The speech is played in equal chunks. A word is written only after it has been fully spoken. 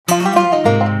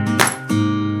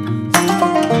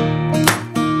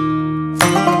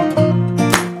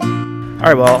All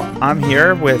right, well, I'm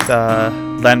here with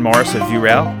Len Morris of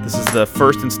Viewrail. This is the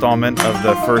first installment of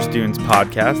the First Dunes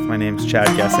podcast. My name's Chad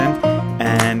Gesson,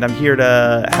 and I'm here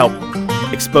to help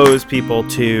expose people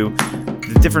to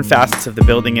the different facets of the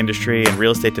building industry and real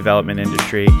estate development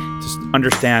industry, to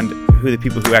understand who the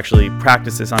people who actually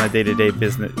practice this on a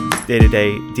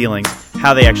day-to-day dealings,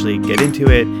 how they actually get into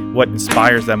it, what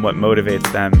inspires them, what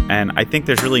motivates them. And I think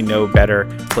there's really no better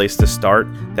place to start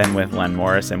than with Len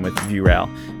Morris and with Viewrail,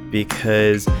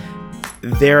 because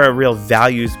they're a real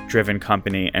values-driven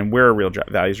company, and we're a real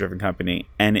values-driven company.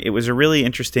 And it was a really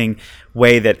interesting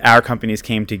way that our companies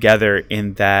came together,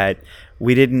 in that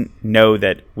we didn't know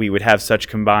that we would have such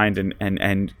combined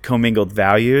and commingled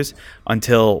values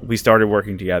until we started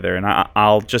working together. And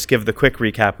I'll just give the quick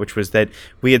recap, which was that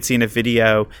we had seen a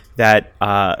video that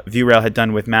Viewrail had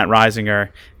done with Matt Reisinger,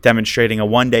 demonstrating a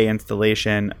one-day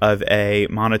installation of a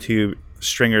monotube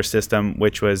stringer system,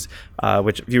 which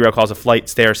Viewrail calls a flight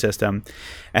stair system.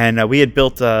 And we had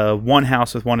built one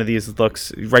house with one of these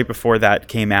looks right before that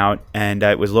came out, and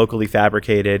it was locally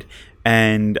fabricated.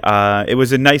 And it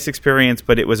was a nice experience,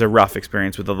 but it was a rough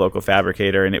experience with the local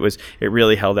fabricator, and it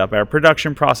really held up our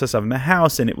production process of the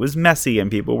house, and it was messy,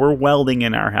 and people were welding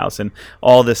in our house, and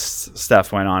all this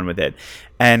stuff went on with it.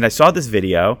 And I saw this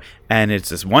video, and it's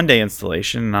this one-day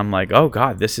installation, and I'm like, oh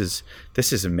God, this is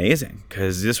amazing,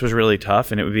 because this was really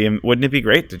tough, and wouldn't it be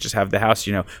great to just have the house,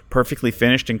 perfectly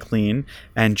finished and clean,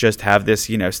 and just have this,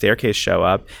 staircase show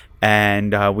up,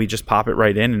 and we just pop it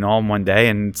right in all in one day,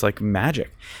 and it's like magic.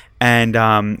 And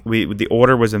the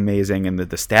order was amazing, and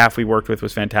the staff we worked with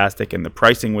was fantastic, and the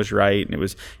pricing was right, and it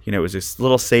was this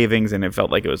little savings, and it felt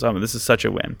like it was, this is such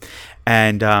a win.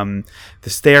 And the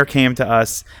stair came to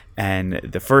us, and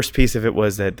the first piece of it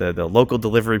was that the local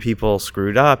delivery people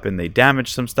screwed up, and they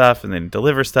damaged some stuff, and then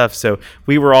deliver stuff. So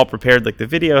we were all prepared, like the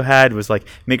video was like,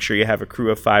 make sure you have a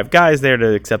crew of 5 guys there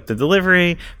to accept the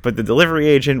delivery, but the delivery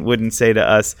agent wouldn't say to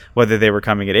us whether they were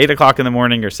coming at 8 o'clock in the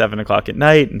morning or 7 o'clock at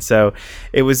night. And so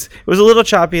it was a little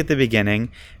choppy at the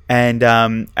beginning. And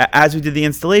as we did the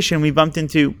installation, we bumped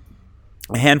into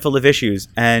a handful of issues,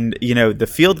 and the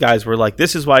field guys were like,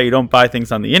 this is why you don't buy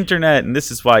things on the internet, and this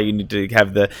is why you need to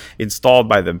have the installed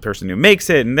by the person who makes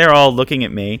it. And they're all looking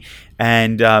at me,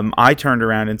 and I turned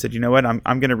around and said, you know what, I'm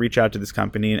going to reach out to this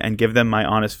company and give them my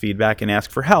honest feedback and ask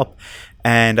for help.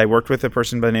 And I worked with a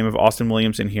person by the name of Austin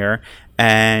Williamson here,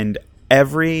 and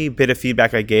every bit of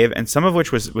feedback I gave, and some of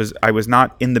which was I was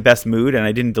not in the best mood, and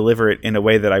I didn't deliver it in a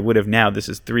way that I would have now. This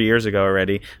is 3 years ago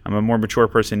already. I'm a more mature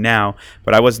person now,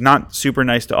 but I was not super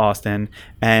nice to Austin,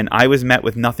 and I was met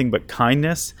with nothing but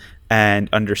kindness and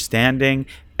understanding,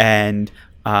 and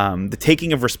the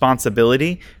taking of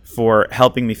responsibility for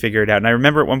helping me figure it out. And I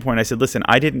remember at one point I said, listen,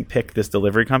 I didn't pick this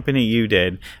delivery company, you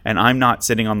did, and I'm not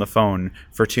sitting on the phone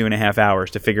for 2.5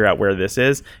 hours to figure out where this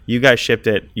is. You guys shipped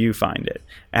it, you find it.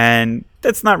 And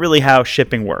that's not really how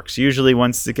shipping works. Usually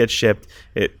once it gets shipped,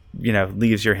 it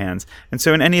leaves your hands. And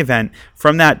so in any event,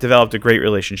 from that developed a great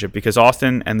relationship, because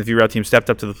Austin and the Viewrail team stepped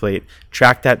up to the plate,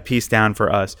 tracked that piece down for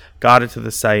us, got it to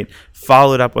the site,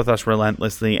 followed up with us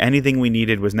relentlessly. Anything we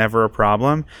needed was never a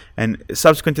problem. And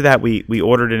subsequent to that, we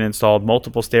ordered and installed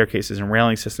multiple staircases and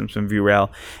railing systems from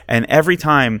Viewrail. And every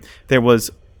time there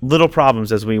was little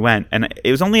problems as we went, and it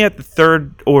was only at the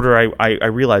third order I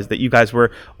realized that you guys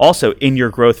were also in your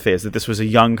growth phase, that this was a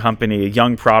young company, a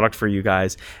young product for you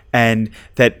guys, and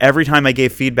that every time I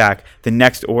gave feedback, the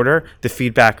next order, the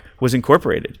feedback was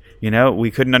incorporated.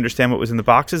 We couldn't understand what was in the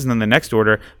boxes, and then the next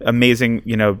order, amazing,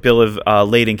 bill of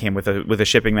lading came with a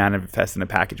shipping manifest and a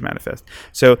package manifest.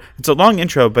 So it's a long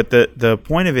intro, but the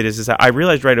point of it is that I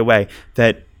realized right away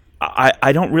that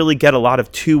I don't really get a lot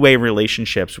of two-way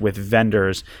relationships with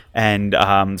vendors and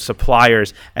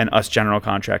suppliers and us general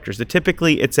contractors. That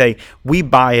typically we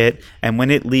buy it, and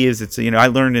when it leaves, it's I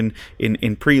learned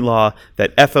in pre-law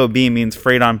that FOB means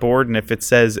freight on board, and if it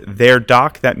says their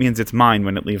dock, that means it's mine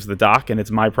when it leaves the dock, and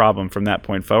it's my problem from that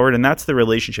point forward. And that's the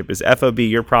relationship: is FOB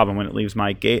your problem when it leaves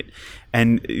my gate.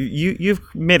 And you've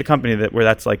made a company where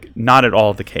that's like not at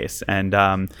all the case. And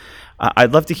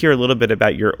I'd love to hear a little bit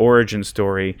about your origin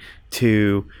story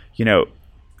to,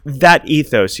 that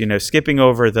ethos, skipping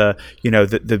over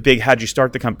the big, how'd you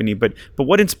start the company, but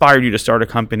what inspired you to start a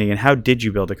company, and how did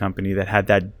you build a company that had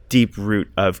that deep root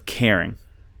of caring?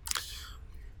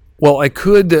 Well, I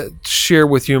could share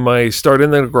with you my start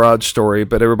in the garage story,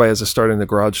 but everybody has a start in the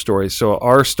garage story. So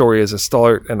our story is a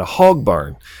start in a hog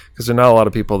barn, because there are not a lot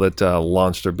of people that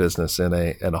launched their business in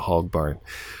a hog barn.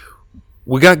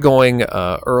 We got going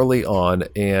early on,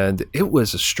 and it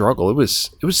was a struggle. It was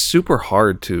super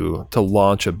hard to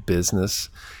launch a business,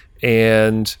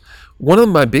 and One of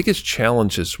my biggest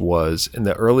challenges was in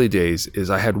the early days is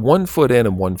I had 1 foot in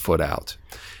and 1 foot out.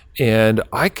 And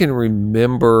I can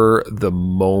remember the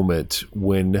moment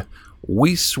when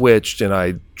we switched and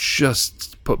I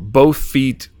just put both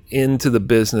feet into the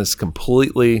business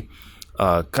completely,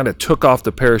 kind of took off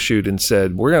the parachute and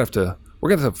said, we're going to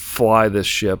have to fly this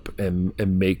ship and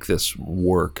make this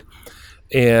work.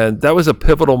 And that was a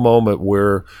pivotal moment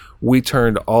where we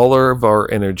turned all of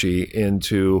our energy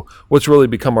into what's really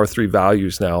become our 3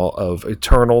 values now of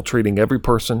eternal, treating every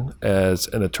person as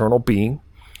an eternal being,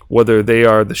 whether they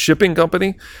are the shipping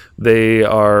company, they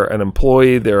are an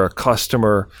employee, they're a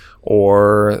customer,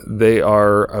 or they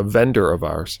are a vendor of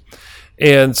ours.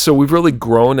 And so we've really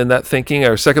grown in that thinking.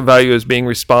 Our second value is being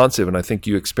responsive, and I think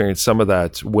you experienced some of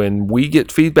that. When we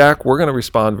get feedback, we're going to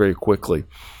respond very quickly.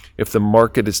 If the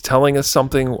market is telling us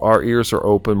something, our ears are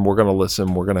open, we're going to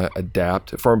listen, we're going to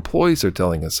adapt. If our employees are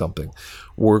telling us something,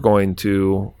 we're going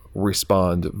to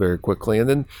respond very quickly. And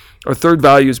then our third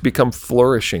value is become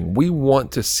flourishing. We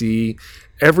want to see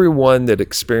everyone that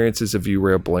experiences a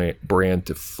Viewrail brand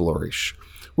to flourish.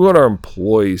 We want our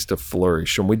employees to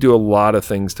flourish, and we do a lot of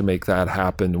things to make that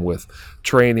happen with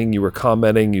training. You were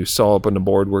commenting, you saw up on the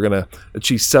board, we're going to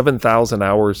achieve 7,000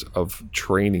 hours of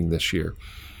training this year.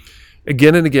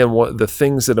 Again and again, the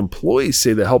things that employees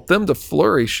say that help them to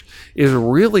flourish is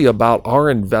really about our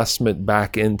investment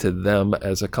back into them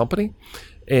as a company.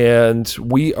 And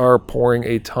we are pouring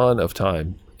a ton of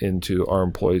time into our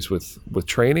employees with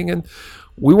training, and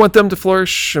we want them to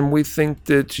flourish, and we think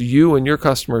that you and your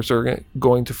customers are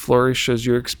going to flourish as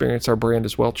you experience our brand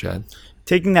as well, Chad.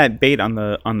 Taking that bait on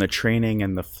the training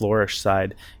and the flourish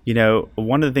side,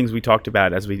 one of the things we talked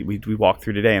about as we walked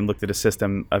through today and looked at a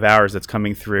system of ours that's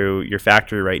coming through your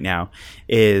factory right now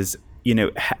is,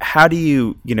 how do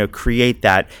you, create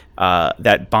that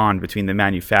bond between the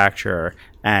manufacturer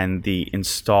and the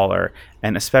installer,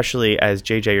 and especially as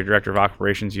JJ, your director of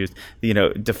operations, used,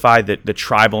 defy the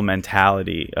tribal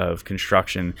mentality of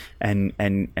construction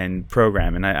and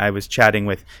program. And I was chatting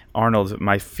with Arnold,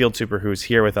 my field super, who's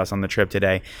here with us on the trip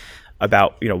today,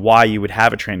 about why you would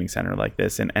have a training center like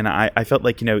this, and I felt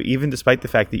like even despite the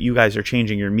fact that you guys are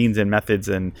changing your means and methods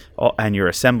and your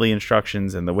assembly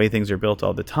instructions and the way things are built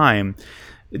all the time,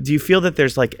 do you feel that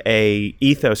there's like a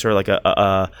ethos or like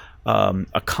a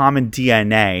common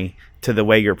DNA to the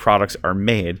way your products are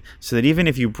made, so that even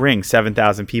if you bring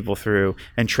 7,000 people through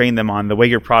and train them on the way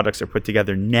your products are put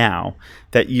together now,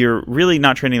 that you're really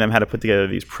not training them how to put together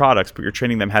these products, but you're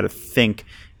training them how to think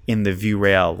in the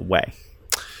Viewrail way?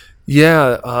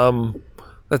 Yeah,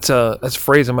 that's a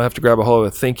phrase I'm going to have to grab a hold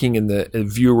of, thinking in the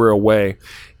Viewrail way.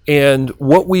 And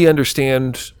what we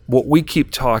understand, what we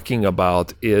keep talking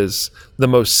about is the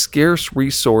most scarce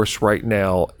resource right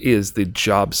now is the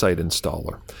job site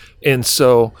installer. And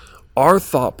so our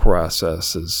thought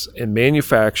processes in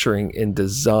manufacturing and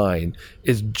design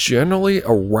is generally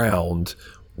around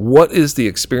what is the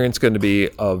experience going to be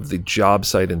of the job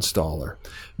site installer,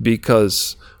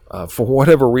 because for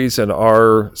whatever reason,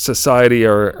 our society,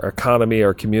 our economy,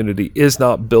 our community is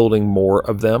not building more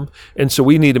of them. And so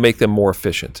we need to make them more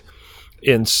efficient.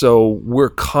 And so we're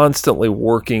constantly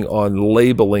working on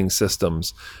labeling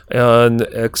systems and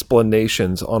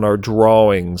explanations on our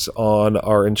drawings, on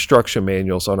our instruction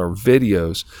manuals, on our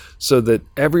videos, so that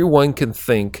everyone can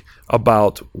think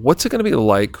about what's it going to be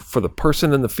like for the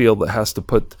person in the field that has to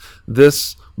put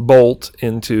this bolt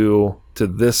into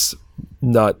this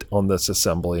nut on this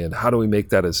assembly, and how do we make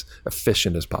that as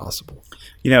efficient as possible?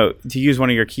 To use one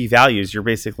of your key values, you're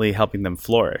basically helping them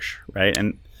flourish, right?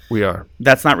 And we are.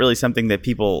 That's not really something that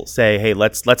people say, hey,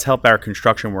 let's help our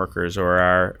construction workers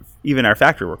or even our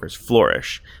factory workers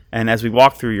flourish. And as we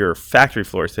walk through your factory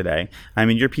floors today, I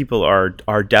mean, your people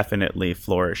are definitely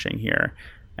flourishing here.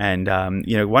 And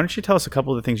why don't you tell us a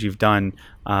couple of the things you've done,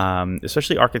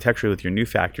 especially architecturally with your new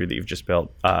factory that you've just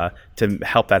built, to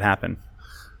help that happen?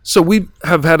 So we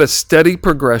have had a steady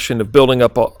progression of building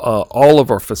up all of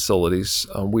our facilities.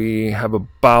 We have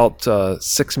about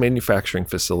 6 manufacturing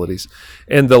facilities.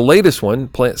 And the latest one,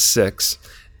 Plant 6,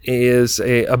 is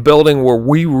a building where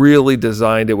we really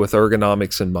designed it with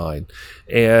ergonomics in mind.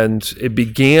 And it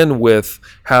began with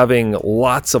having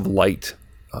lots of light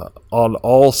on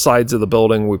all sides of the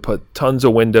building. We put tons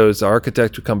of windows. The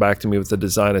architect would come back to me with the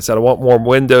design. I said, I want more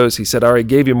windows. He said, I already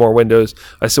gave you more windows.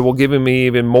 I said, well, give me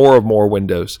even more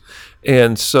windows.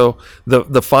 And so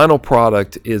the final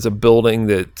product is a building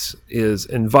that is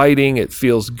inviting. It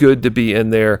feels good to be in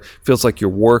there. It feels like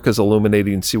your work is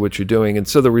illuminating and see what you're doing. And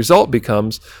so the result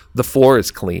becomes the floor is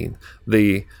clean.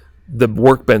 The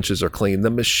workbenches are clean. The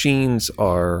machines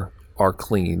are are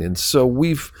clean. And so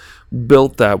we've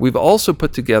built that. We've also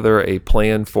put together a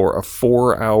plan for a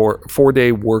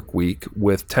 4-day work week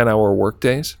with 10-hour work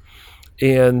days.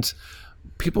 And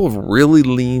people have really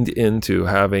leaned into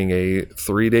having a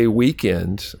 3-day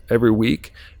weekend every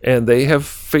week, and they have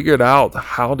figured out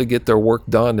how to get their work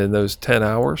done in those 10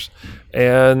 hours.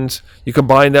 And you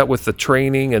combine that with the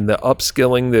training and the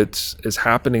upskilling that is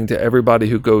happening to everybody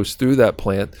who goes through that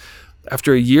plant.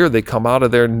 After a year, they come out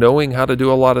of there knowing how to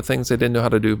do a lot of things they didn't know how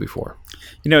to do before.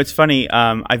 It's funny.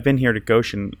 I've been here to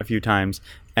Goshen a few times,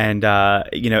 and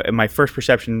my first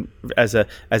perception as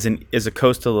a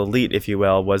coastal elite, if you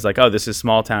will, was like, oh, this is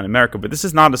small town America, but this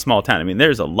is not a small town. I mean,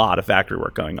 there's a lot of factory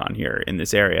work going on here in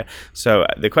this area. So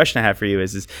the question I have for you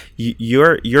is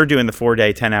you're doing the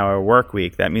 4-day, 10-hour work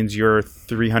week. That means your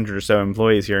 300 or so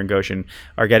employees here in Goshen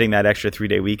are getting that extra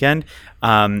 3-day weekend.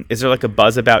 Is there like a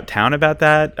buzz about town about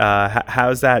that?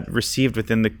 How is that received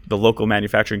within the local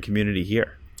manufacturing community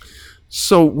here?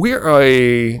 So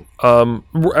we're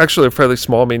actually a fairly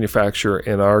small manufacturer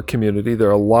in our community. There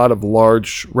are a lot of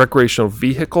large recreational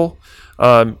vehicle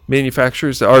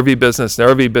manufacturers. The RV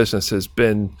business has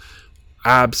been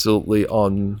absolutely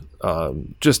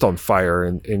just on fire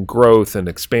in growth and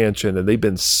expansion, and they've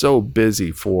been so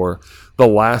busy for the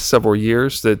last several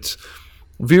years that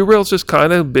Viewrail's just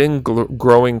kind of been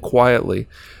growing quietly.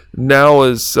 Now,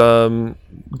 as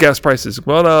gas prices have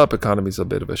gone up, economy's a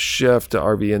bit of a shift. The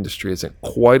RV industry isn't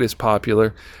quite as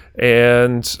popular,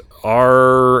 and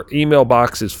our email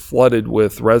box is flooded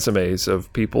with resumes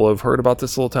of people who have heard about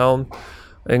this little town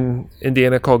in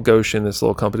Indiana called Goshen, this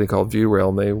little company called Viewrail,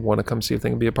 and they want to come see if they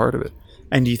can be a part of it.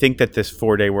 And do you think that this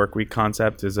 4-day work week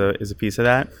concept is a piece of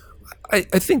that? I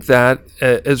think that,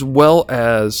 as well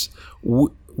as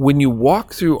when you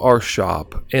walk through our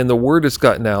shop and the word has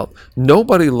gotten out,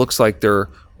 nobody looks like they're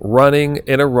running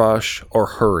in a rush or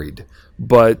hurried,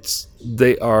 but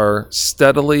they are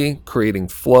steadily creating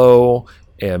flow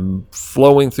and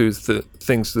flowing through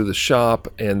things through the shop,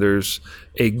 and there's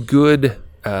a good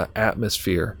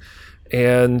atmosphere.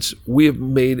 And we have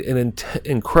made an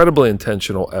incredibly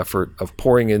intentional effort of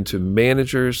pouring into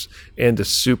managers and to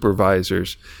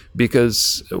supervisors,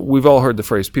 because we've all heard the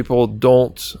phrase, people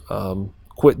don't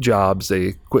quit jobs,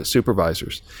 they quit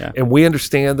supervisors. Yeah. And we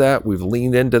understand that. We've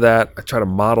leaned into that. I try to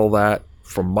model that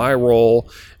from my role,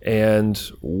 and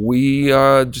we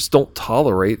just don't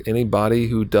tolerate anybody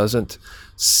who doesn't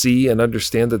see and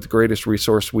understand that the greatest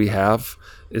resource we have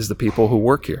is the people who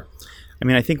work here. I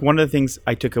mean, I think one of the things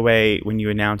I took away when you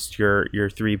announced your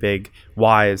 3 big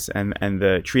whys and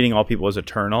the treating all people as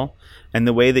eternal, and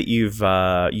the way that you've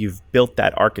built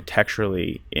that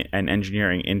architecturally and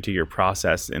engineering into your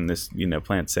process in this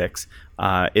Plant 6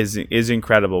 is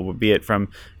incredible. Be it from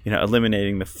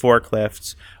eliminating the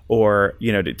forklifts, or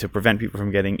to prevent people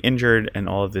from getting injured, and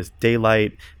all of this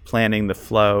daylight, planning the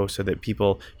flow so that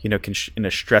people can in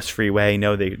a stress-free way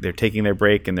know they're taking their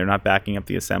break and they're not backing up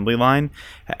the assembly line.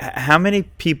 How many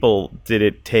people did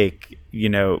it take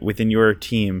within your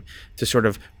team to sort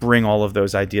of bring all of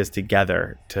those ideas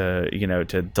together to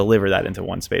deliver that into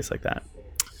one space like that?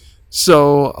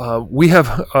 So we have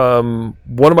one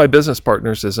of my business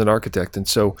partners is an architect, and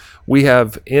so we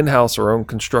have in-house our own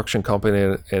construction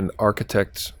company and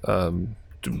architect to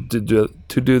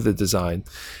do the design.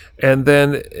 And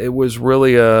then it was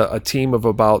really a team of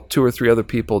about 2 or 3 other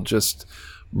people just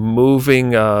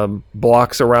moving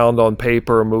blocks around on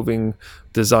paper, moving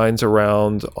designs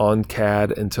around on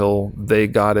CAD until they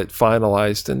got it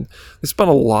finalized. And they spent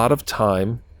a lot of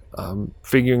time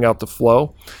figuring out the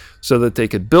flow so that they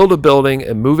could build a building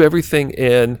and move everything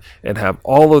in and have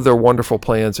all of their wonderful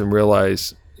plans and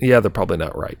realize, yeah, they're probably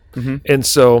not right. Mm-hmm. And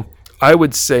so I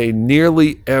would say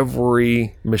nearly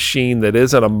every machine that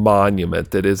isn't a monument,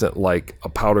 that isn't like a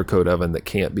powder coat oven that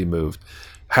can't be moved,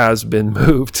 has been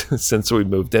moved since we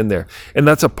moved in there. And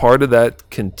that's a part of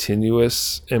that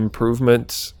continuous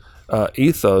improvement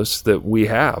ethos that we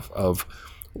have of,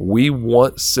 we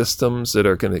want systems that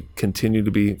are going to continue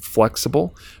to be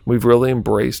flexible. We've really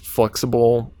embraced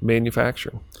flexible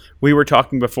manufacturing. We were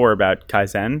talking before about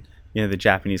Kaizen, the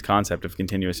Japanese concept of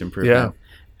continuous improvement. Yeah.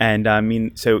 And I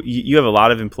mean, so you have a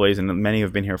lot of employees, and many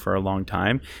have been here for a long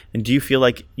time. And do you feel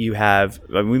like you have?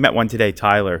 We met one today,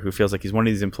 Tyler, who feels like he's one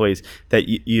of these employees that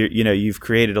you've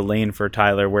created a lane for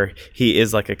Tyler where he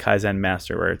is like a Kaizen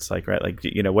master, where it's like, right, like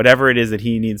whatever it is that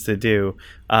he needs to do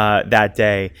that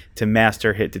day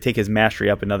to take his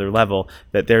mastery up another level,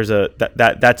 that there's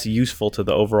that's useful to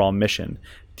the overall mission.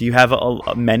 Do you have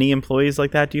many employees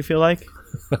like that? Do you feel like?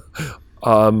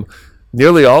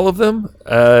 Nearly all of them.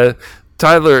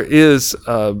 Tyler is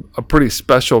a pretty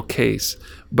special case,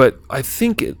 but I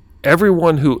think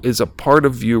everyone who is a part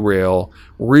of Viewrail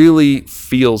really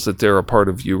feels that they're a part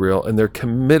of Viewrail and they're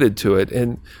committed to it.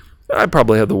 And I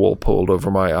probably had the wool pulled over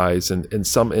my eyes in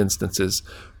some instances,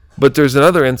 but there's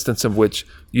another instance in which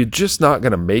you're just not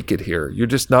going to make it here. You're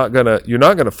not going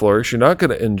to flourish. You're not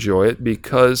going to enjoy it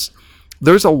because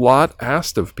there's a lot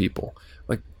asked of people.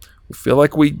 Like, we feel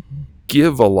like we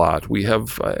give a lot. We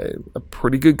have a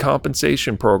pretty good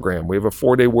compensation program. We have a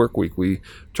 4-day work week. We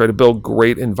try to build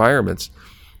great environments.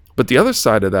 But the other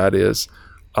side of that is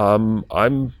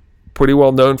I'm pretty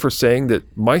well known for saying that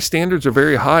my standards are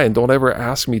very high and don't ever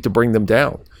ask me to bring them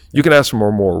down. You can ask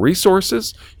for more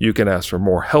resources. You can ask for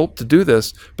more help to do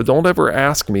this, but don't ever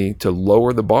ask me to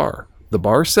lower the bar. The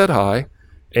bar is set high,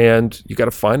 and you got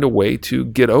to find a way to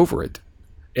get over it.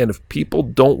 And if people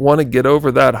don't want to get over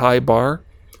that high bar,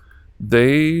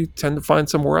 they tend to find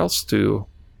somewhere else to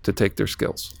take their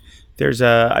skills. There's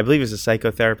I believe it's a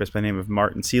psychotherapist by the name of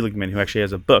Martin Seligman who actually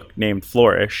has a book named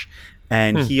Flourish,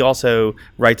 and he also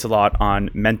writes a lot on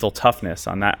mental toughness,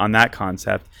 on that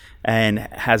concept, and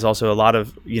has also a lot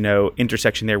of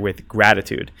intersection there with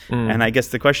gratitude. And I guess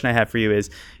the question I have for you is,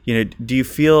 do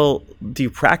you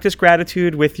practice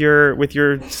gratitude with your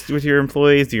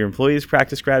employees? Do your employees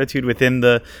practice gratitude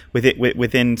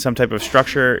within some type of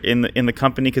structure in the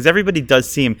company? Because everybody does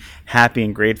seem happy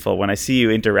and grateful when I see you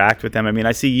interact with them. I mean,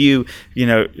 I see you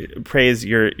praise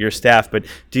your staff, but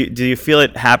do you feel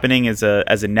it happening as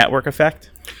a network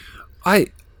effect?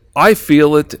 I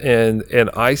feel it and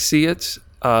I see it.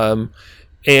 And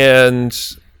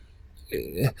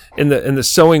in the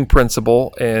sowing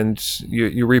principle, and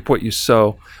you reap what you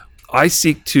sow, I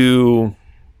seek to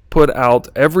put out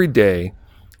every day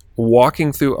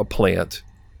walking through a plant.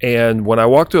 And when I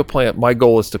walk through a plant, my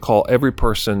goal is to call every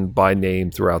person by name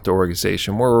throughout the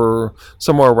organization. We're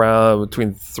somewhere around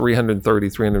between 330,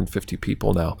 350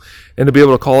 people now. And to be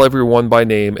able to call everyone by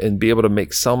name and be able to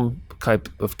make some type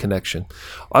of connection.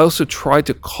 I also try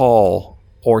to call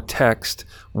or text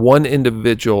one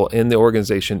individual in the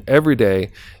organization every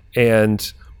day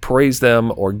and praise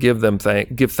them or give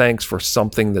thanks for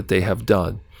something that they have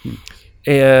done.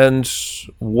 And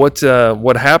what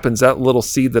happens, that little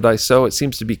seed that I sow, it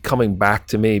seems to be coming back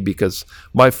to me because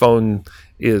my phone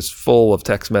is full of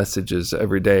text messages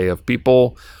every day of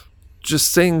people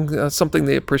just saying something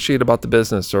they appreciate about the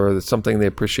business or something they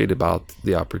appreciate about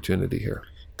the opportunity here.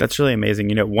 That's really amazing.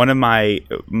 One of my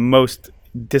most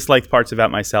disliked parts about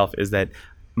myself is that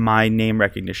my name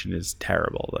recognition is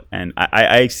terrible, and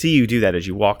I see you do that as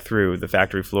you walk through the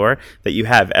factory floor, that you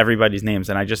have everybody's names,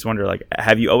 and I just wonder, like,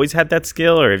 have you always had that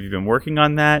skill, or have you been working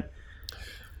on that?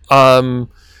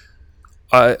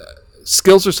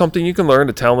 Skills are something you can learn.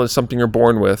 A talent is something you're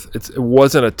born with. It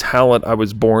wasn't a talent I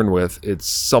was born with. It's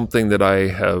something that I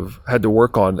have had to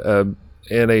work on.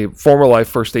 In a former life,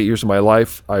 first 8 years of my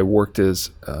life, I worked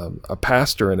as a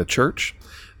pastor in a church.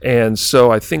 And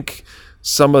so I think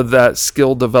some of that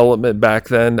skill development back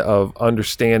then of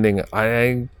understanding,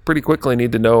 I pretty quickly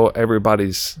need to know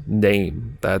everybody's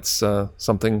name. That's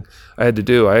something I had to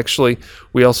do.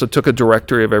 We also took a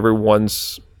directory of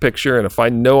everyone's picture, and if I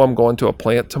know I'm going to a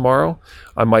plant tomorrow,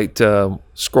 I might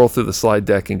scroll through the slide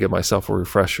deck and give myself a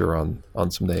refresher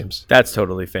on some names. That's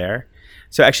totally fair.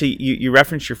 So actually, you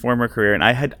referenced your former career, and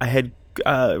I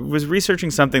was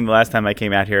researching something the last time I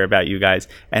came out here about you guys,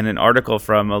 and an article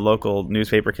from a local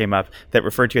newspaper came up that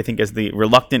referred to you, I think, as the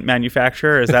reluctant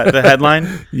manufacturer. Is that the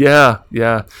headline? Yeah.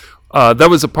 That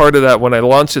was a part of that. When I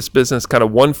launched this business, kind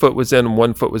of one foot was in and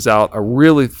one foot was out. I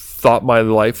really thought my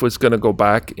life was going to go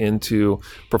back into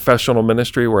professional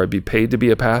ministry where I'd be paid to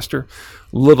be a pastor.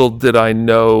 Little did I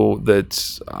know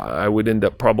that I would end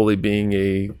up probably being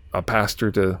a pastor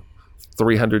to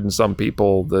 300 and some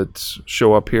people that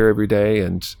show up here every day.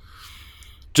 And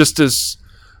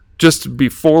just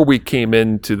before we came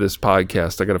into this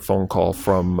podcast, I got a phone call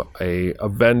from a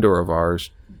vendor of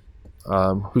ours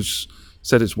who's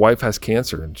said his wife has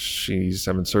cancer and she's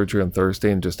having surgery on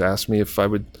Thursday, and just asked me if I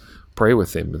would pray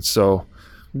with him. And so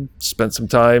spent some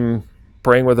time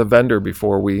praying with a vendor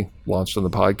before we launched on the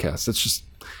podcast. It's just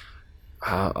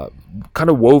kind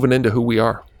of woven into who we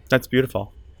are. That's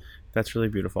beautiful. That's really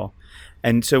beautiful.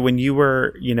 And so when you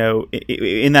were,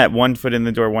 in that 1 foot in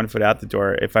the door, 1 foot out the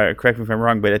door, correct me if I'm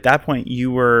wrong, but at that point you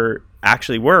were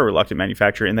a reluctant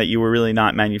manufacturer in that you were really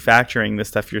not manufacturing this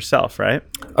stuff yourself, right?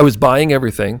 I was buying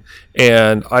everything,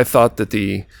 and I thought that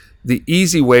the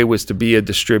easy way was to be a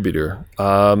distributor.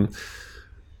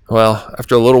 Well,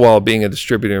 after a little while being a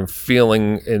distributor and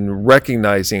feeling and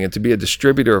recognizing it, to be a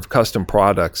distributor of custom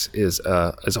products is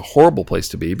a horrible place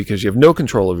to be, because you have no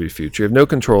control over your future. You have no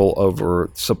control over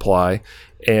supply,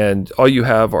 and all you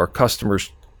have are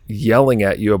customers yelling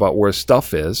at you about where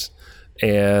stuff is,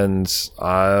 and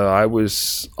I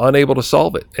was unable to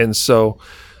solve it. And so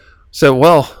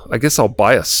well, I guess I'll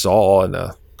buy a saw and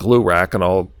a glue rack, and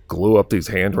I'll glue up these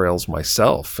handrails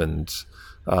myself. And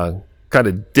kind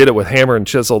of did it with hammer and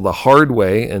chisel the hard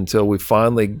way until we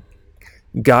finally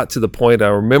got to the point, I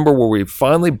remember, where we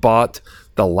finally bought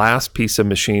the last piece of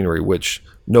machinery, which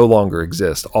no longer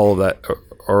exists. All of that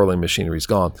early machinery is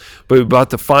gone. But we bought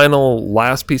the final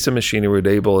last piece of machinery to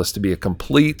enable us to be a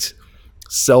complete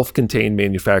self-contained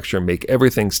manufacturer and make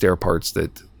everything stair parts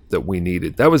that we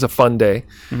needed. That was a fun day.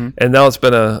 Mm-hmm. And now it's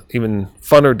been a even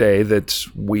funner day that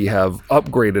we have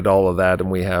upgraded all of that,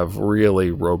 and we have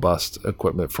really robust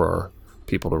equipment for our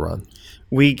people to run.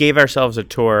 We gave ourselves a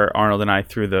tour, Arnold and I,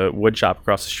 through the wood shop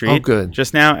across the street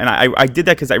just now. And I did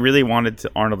that because I really wanted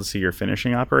Arnold to see your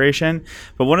finishing operation.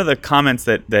 But one of the comments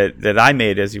that I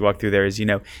made as you walked through there is,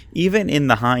 even in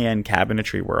the high-end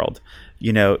cabinetry world,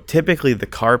 typically the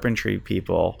carpentry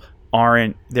people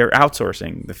they're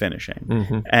outsourcing the finishing.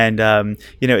 Mm-hmm. And,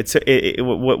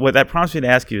 what that prompts me to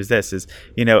ask you is this,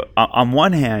 on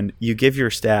one hand, you give your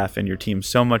staff and your team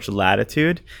so much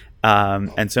latitude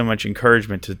and so much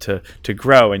encouragement to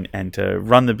grow and to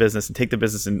run the business and take the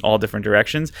business in all different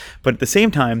directions. But at the same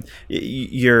time,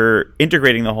 you're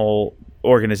integrating the whole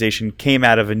organization came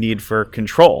out of a need for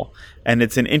control. And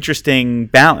it's an interesting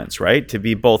balance, right? To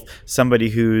be both somebody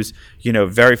who's,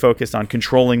 very focused on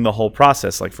controlling the whole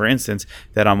process. Like, for instance,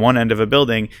 that on one end of a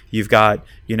building, you've got,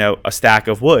 a stack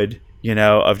of wood,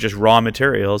 of just raw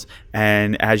materials.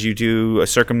 And as you do a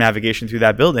circumnavigation through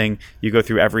that building, you go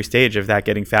through every stage of that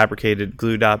getting fabricated,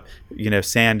 glued up,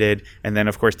 sanded, and then,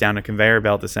 of course, down a conveyor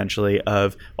belt, essentially,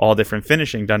 of all different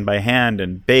finishing done by hand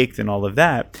and baked and all of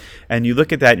that. And you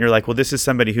look at that and you're like, well, this is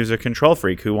somebody who's a control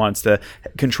freak who wants to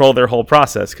control their whole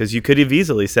process. Because you could have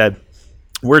easily said,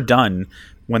 we're done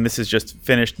when this is just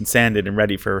finished and sanded and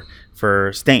ready for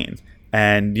stain.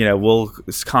 And, we'll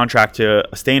contract to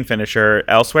a stain finisher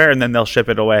elsewhere, and then they'll ship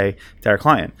it away to our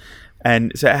client.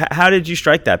 And so how did you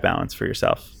strike that balance for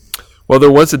yourself? Well,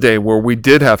 there was a day where we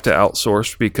did have to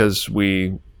outsource because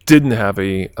we didn't have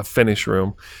a finish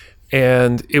room.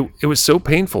 And it was so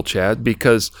painful, Chad,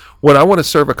 because when I want to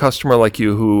serve a customer like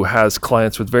you who has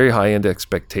clients with very high-end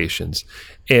expectations,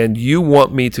 and you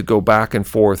want me to go back and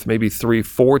forth maybe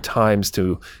 3-4 times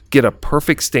to get a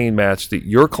perfect stain match that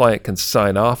your client can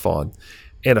sign off on,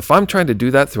 and if I'm trying to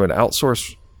do that through an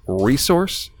outsourced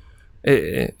resource,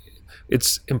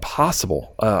 it's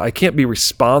impossible. I can't be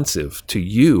responsive to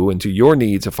you and to your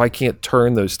needs if I can't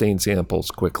turn those stain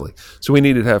samples quickly. So we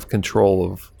needed to have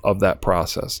control of that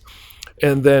process.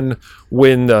 And then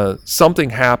when something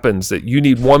happens that you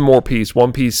need one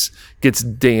piece gets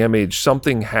damaged,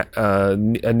 a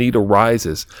need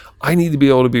arises, I need to be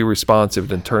able to be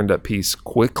responsive and turn that piece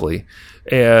quickly.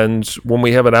 And when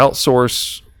we have an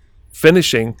outsource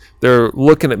finishing, they're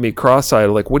looking at me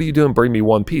cross-eyed like, what are you doing? Bring me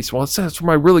one piece. Well, it's for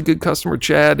my really good customer,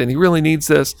 Chad, and he really needs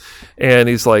this. And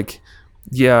he's like,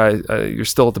 yeah, you're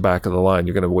still at the back of the line.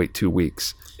 You're going to wait 2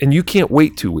 weeks. And you can't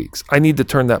wait 2 weeks. I need to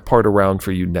turn that part around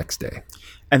for you next day.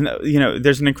 And,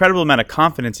 there's an incredible amount of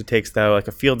confidence it takes, though, like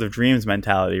a field of dreams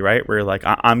mentality, right? Where you're like,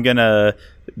 I'm going to,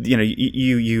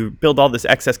 you build all this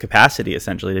excess capacity,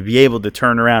 essentially, to be able to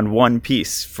turn around one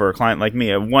piece for a client like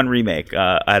me, one remake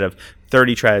out of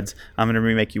 30 treads. I'm going to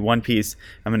remake you one piece.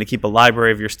 I'm going to keep a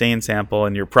library of your stain sample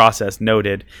and your process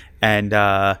noted and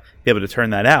be able to turn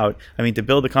that out. I mean, to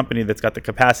build a company that's got the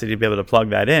capacity to be able to plug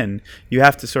that in, you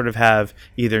have to sort of have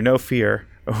either no fear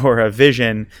or a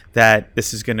vision that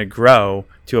this is going to grow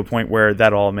to a point where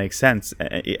that all makes sense.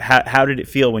 How did it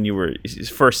feel when you were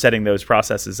first setting those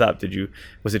processes up?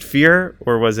 Was it fear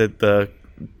or was it the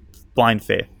blind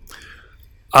faith?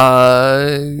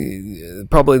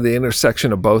 Probably the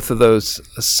intersection of both of those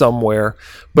somewhere.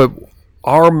 But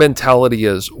our mentality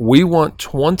is we want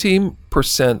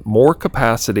 20% more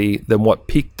capacity than what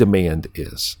peak demand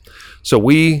is. So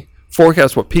we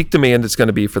forecast what peak demand is going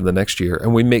to be for the next year,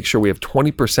 and we make sure we have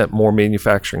 20% more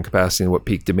manufacturing capacity than what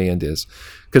peak demand is.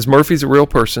 Because Murphy's a real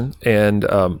person, and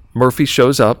Murphy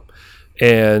shows up,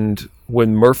 and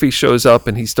when Murphy shows up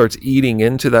and he starts eating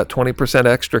into that 20%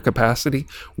 extra capacity,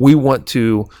 we want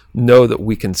to know that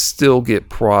we can still get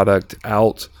product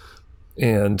out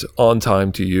and on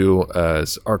time to you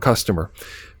as our customer.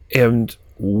 And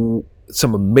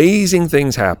some amazing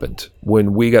things happened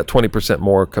when we got 20%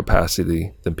 more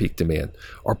capacity than peak demand.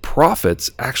 Our profits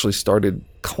actually started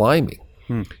climbing.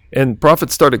 And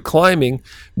profits started climbing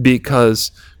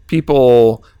because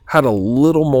people had a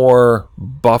little more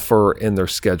buffer in their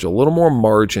schedule, a little more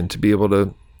margin to be able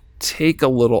to take a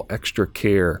little extra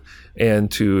care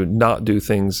and to not do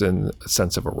things in a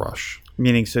sense of a rush.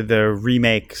 Meaning, so the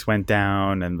remakes went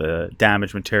down and the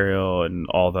damaged material and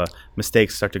all the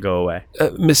mistakes start to go away.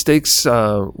 Mistakes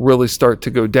really start to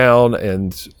go down,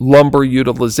 and lumber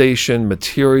utilization,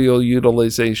 material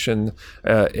utilization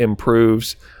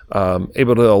improves.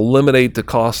 Able to eliminate the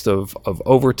cost of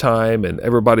overtime, and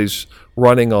everybody's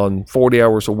running on 40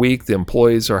 hours a week. The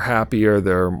employees are happier,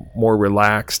 they're more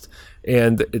relaxed,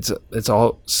 and it's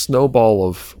a snowball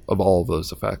of all of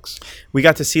those effects. We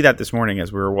got to see that this morning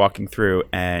as we were walking through,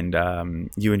 and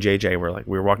you and JJ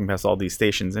we were walking past all these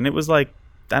stations, and it was like,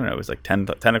 I don't know, it was like 10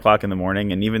 o'clock in the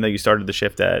morning, and even though you started the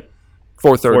shift at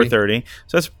 4:30,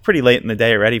 so it's pretty late in the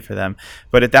day already for them.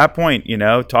 But at that point,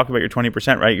 talk about your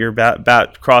 20%, right? You're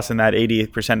about crossing that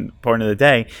 80% point of the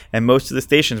day, and most of the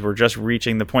stations were just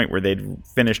reaching the point where they'd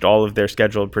finished all of their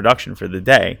scheduled production for the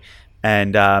day.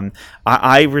 And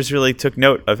I was really took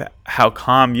note of how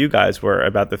calm you guys were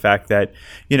about the fact that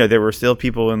there were still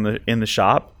people in the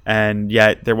shop, and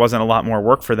yet there wasn't a lot more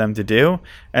work for them to do,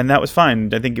 and that was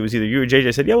fine. I think it was either you or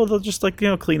JJ said, yeah, well, they'll just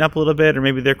clean up a little bit, or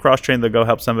maybe they're cross-trained, they'll go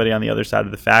help somebody on the other side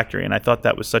of the factory. And I thought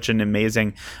that was such an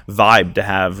amazing vibe to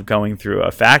have going through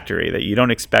a factory, that you don't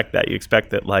expect that. You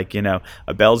expect that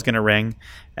a bell's going to ring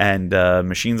and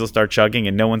machines will start chugging,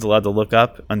 and no one's allowed to look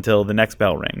up until the next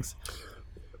bell rings.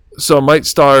 So I might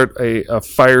start a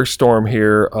firestorm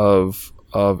here of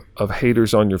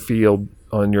haters on your field,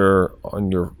 on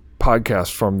your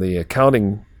podcast from the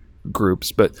accounting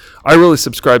groups, but I really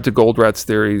subscribe to Goldrat's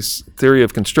theory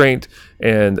of constraint,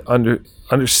 and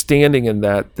understanding in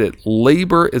that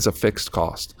labor is a fixed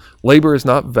cost. Labor is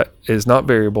not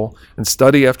variable, and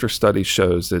study after study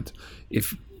shows that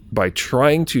if by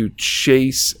trying to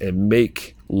chase and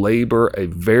make labor a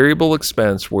variable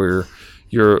expense where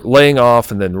you're laying off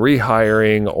and then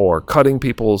rehiring or cutting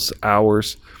people's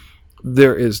hours,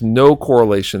 there is no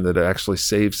correlation that it actually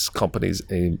saves companies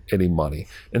any money.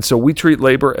 And so we treat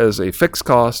labor as a fixed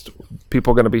cost.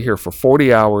 People are going to be here for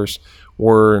 40 hours.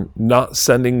 We're not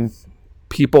sending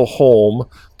people home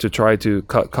to try to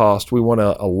cut cost. We want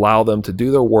to allow them to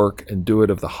do their work and do it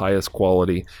of the highest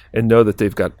quality and know that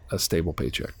they've got a stable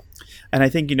paycheck. And I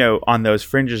think, on those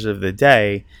fringes of the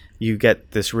day, you get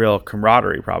this real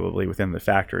camaraderie probably within the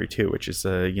factory too, which is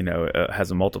has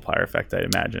a multiplier effect, I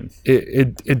imagine.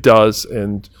 It does,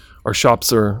 and our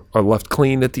shops are left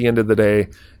clean at the end of the day,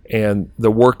 and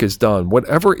the work is done.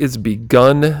 Whatever is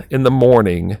begun in the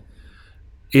morning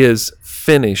is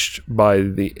finished by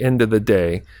the end of the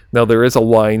day. Now there is a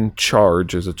line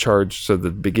charge, there's a charge so that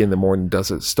the beginning of the morning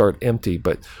doesn't start empty,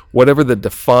 but whatever the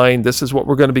defined, this is what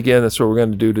we're going to begin, that's what we're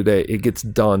going to do today, it gets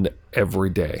done every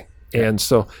day. And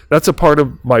so that's a part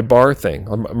of my bar thing.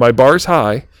 My bar's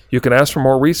high. You can ask for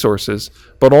more resources,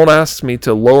 but don't ask me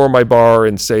to lower my bar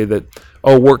and say that,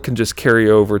 work can just carry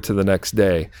over to the next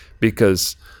day,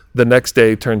 because the next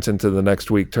day turns into the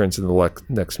next week, turns into the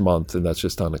next month, and that's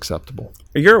just unacceptable.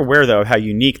 You're aware, though, of how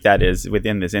unique that is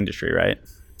within this industry, right?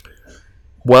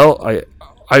 Well,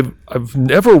 I've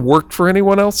never worked for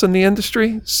anyone else in the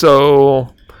industry,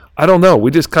 so I don't know.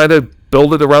 We just kind of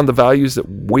build it around the values that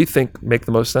we think make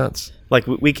the most sense. Like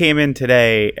we came in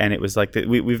today, and it was like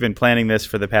we've been planning this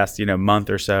for the past month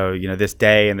or so. This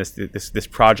day and this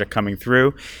project coming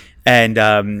through, and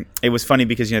it was funny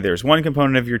because there's one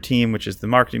component of your team, which is the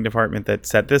marketing department, that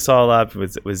set this all up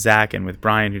with Zach and with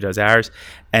Brian, who does ours,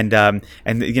 and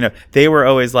they were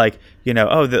always like a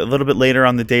little bit later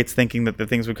on the dates, thinking that the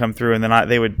things would come through, and then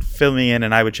they would fill me in,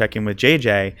 and I would check in with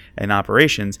JJ in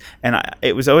operations, and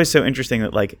it was always so interesting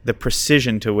that the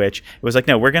precision to which it was like,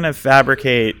 no, we're going to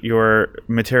fabricate your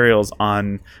materials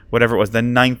on whatever it was, the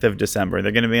 9th of December.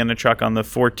 They're going to be on a truck on the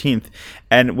 14th,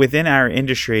 and within our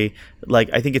industry,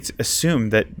 I think it's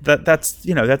assumed that's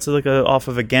like off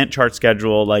of a Gantt chart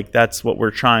schedule, that's what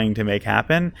we're trying to make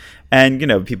happen. And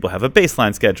people have a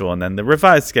baseline schedule, and then the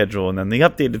revised schedule, and then the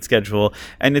updated schedule,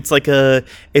 and it's like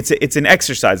it's an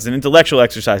exercise, it's an intellectual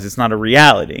exercise. It's not a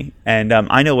reality. And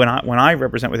I know when I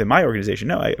represent within my organization,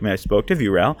 I spoke to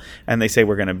Viewrail, and they say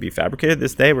we're going to be fabricated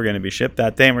this day, we're going to be shipped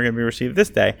that day, and we're going to be received this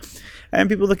day. And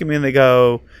people look at me and they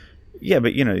go, yeah,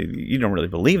 but you don't really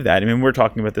believe that. I mean, we're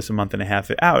talking about this a month and a half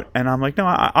out, and I'm like, no,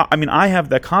 I have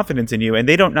that confidence in you, and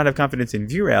they don't not have confidence in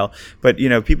Viewrail. But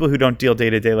people who don't deal day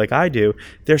to day like I do,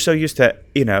 they're so used to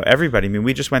everybody. I mean,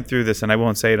 we just went through this, and I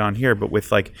won't say it on here, but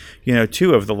with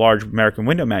 2 of the large American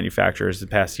window manufacturers the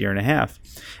past year and a half,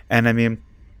 and I mean,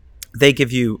 they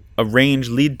give you a range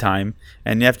lead time,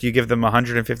 and after you give them a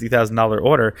 $150,000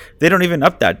 order, they don't even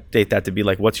update that to be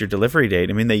like, what's your delivery date?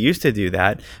 I mean, they used to do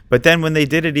that, but then when they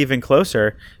did it even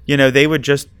closer, they would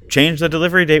just change the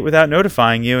delivery date without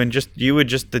notifying you, and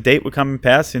the date would come and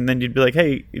pass, and then you'd be like,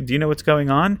 hey, do you know what's going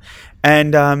on?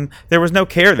 And there was no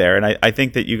care there, and I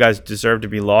think that you guys deserve to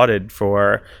be lauded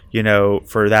for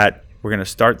that. We're going to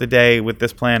start the day with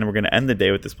this plan, and we're going to end the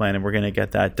day with this plan, and we're going to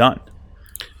get that done.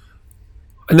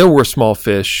 I know we're small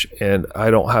fish, and I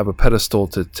don't have a pedestal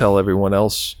to tell everyone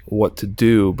else what to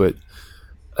do, but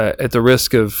at the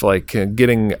risk of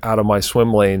getting out of my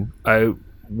swim lane, I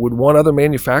would want other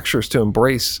manufacturers to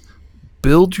embrace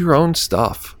build your own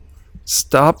stuff.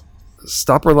 Stop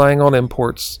relying on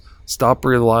imports. Stop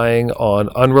relying on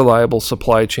unreliable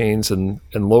supply chains and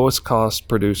lowest cost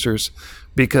producers,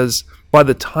 because by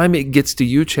the time it gets to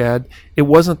you, Chad, it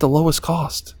wasn't the lowest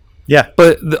cost. Yeah.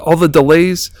 But all the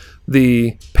delays,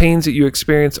 the pains that you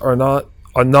experience are not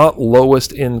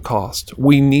lowest in cost.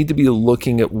 We need to be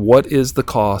looking at what is the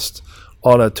cost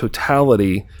on a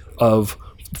totality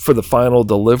for the final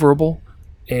deliverable.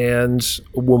 And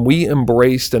when we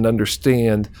embraced and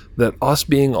understand that us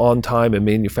being on time in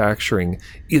manufacturing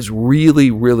is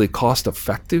really, really cost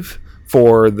effective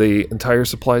for the entire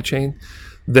supply chain,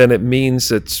 then it means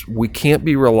that we can't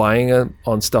be relying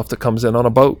on stuff that comes in on a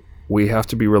boat. We have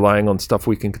to be relying on stuff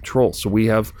we can control. So we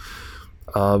have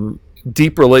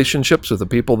deep relationships with the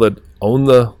people that own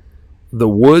the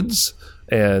woods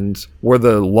and where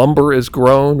the lumber is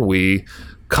grown. We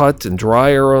cut and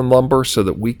dry our own lumber so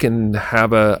that we can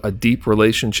have a deep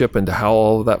relationship into how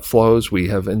all of that flows. We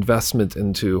have investment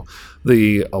into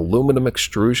the aluminum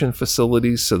extrusion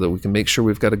facilities so that we can make sure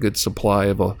we've got a good supply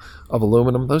of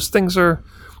aluminum.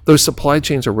 Those supply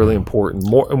chains are really important.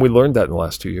 And we learned that in the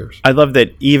last 2 years. I love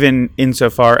that even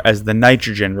insofar as the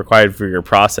nitrogen required for your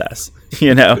process,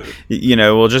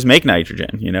 we'll just make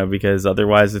nitrogen, because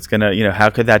otherwise it's going to, how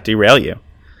could that derail you?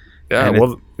 Yeah,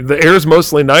 the air is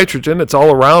mostly nitrogen. It's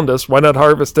all around us. Why not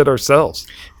harvest it ourselves?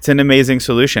 It's an amazing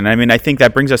solution. I mean, I think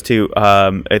that brings us to,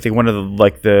 I think one of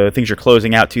the things you're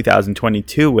closing out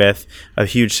 2022 with a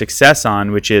huge success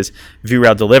on, which is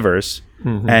Viewrail Delivers.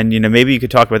 Mm-hmm. And, maybe you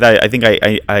could talk about that. I think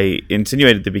I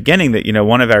insinuated at the beginning that,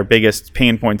 one of our biggest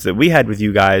pain points that we had with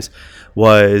you guys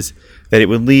was that it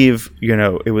would leave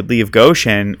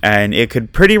Goshen, and it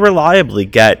could pretty reliably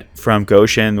get from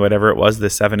Goshen, whatever it was, the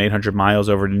 700-800 miles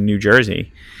over to New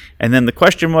Jersey. And then the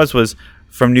question was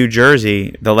from New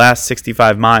Jersey, the last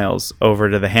 65 miles over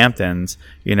to the Hamptons,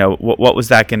 what was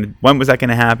that when was that going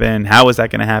to happen? How was that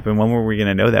going to happen? When were we going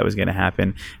to know that was going to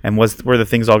happen? And were the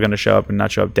things all going to show up and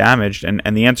not show up damaged? And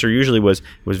the answer usually was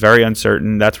very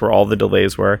uncertain. That's where all the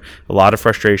delays were. A lot of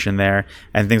frustration there,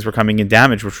 and things were coming in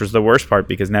damaged, which was the worst part,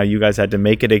 because now you guys had to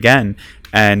make it again,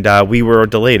 and we were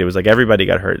delayed. It was like everybody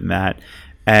got hurt in that.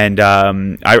 And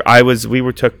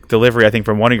we took delivery, I think,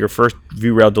 from one of your first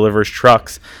Viewrail Delivers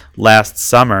trucks last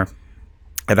summer.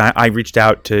 And I reached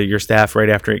out to your staff right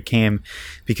after it came,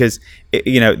 because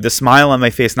the smile on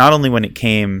my face, not only when it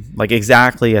came, like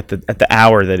exactly at the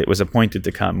hour that it was appointed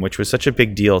to come, which was such a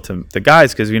big deal to the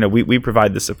guys, because we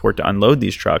provide the support to unload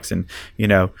these trucks, and you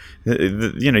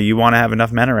want to have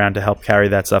enough men around to help carry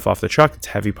that stuff off the truck. It's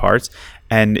heavy parts.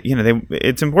 And,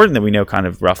 it's important that we know kind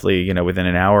of roughly, within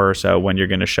an hour or so when you're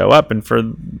going to show up. And for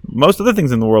most of the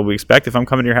things in the world we expect, if I'm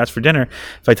coming to your house for dinner,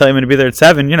 if I tell you I'm going to be there at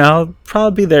 7, I'll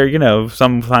probably be there,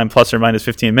 sometime plus or minus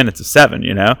 15 minutes of 7,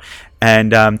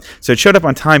 And so it showed up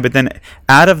on time, but then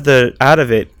out of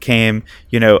it came,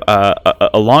 a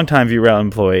longtime Viewrail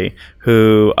employee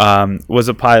who was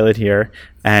a pilot here,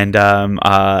 and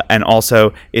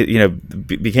also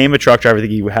became a truck driver. I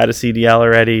think he had a CDL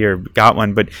already or got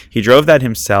one, but he drove that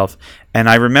himself. And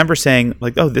I remember saying,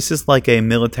 like, oh, this is like a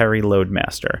military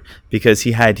loadmaster, because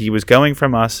he was going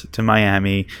from us to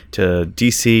Miami to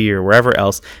DC or wherever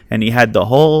else, and he had the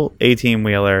whole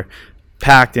 18-wheeler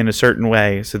packed in a certain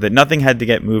way so that nothing had to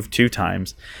get moved 2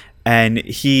 times. And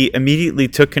he immediately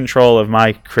took control of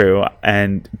my crew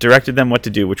and directed them what to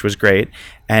do, which was great,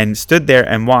 and stood there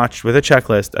and watched with a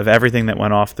checklist of everything that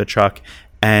went off the truck.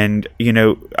 And,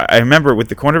 I remember with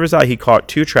the corner of his eye, he caught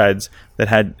 2 treads that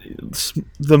had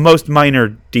the most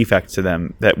minor defects to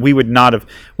them that we would not have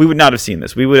seen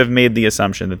this. We would have made the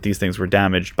assumption that these things were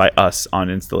damaged by us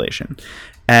on installation,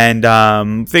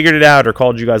 and figured it out or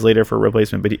called you guys later for a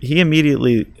replacement. But he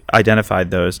immediately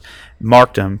identified those,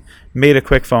 marked them, made a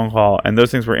quick phone call, and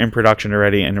those things were in production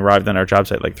already and arrived on our job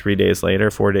site like 4 days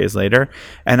later.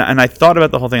 And I thought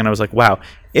about the whole thing, and I was like, wow,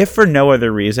 if for no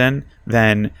other reason,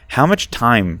 then how much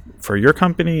time for your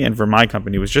company and for my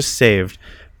company was just saved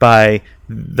by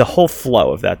the whole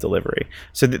flow of that delivery.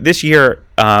 So this year,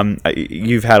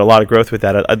 you've had a lot of growth with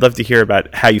that. I'd love to hear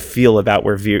about how you feel about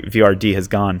where VRD has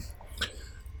gone.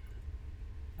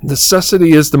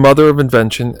 Necessity is the mother of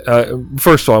invention.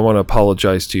 First of all, I want to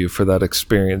apologize to you for that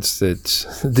experience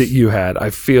that you had.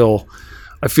 I feel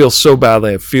so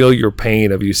badly. I feel your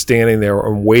pain of you standing there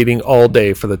and waiting all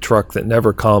day for the truck that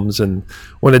never comes, and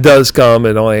when it does come,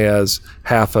 it only has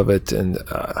half of it. And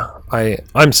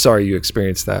I'm sorry you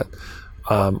experienced that.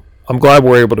 I'm glad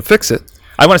we're able to fix it.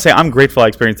 I want to say I'm grateful I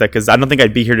experienced that, because I don't think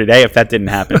I'd be here today if that didn't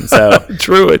happen. So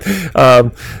True.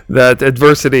 That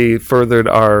adversity furthered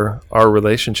our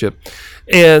relationship.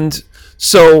 And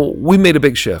so we made a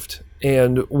big shift,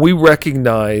 and we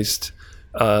recognized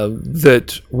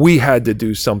that we had to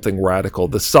do something radical.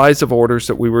 The size of orders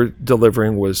that we were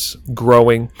delivering was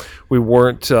growing. We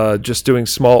weren't just doing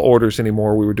small orders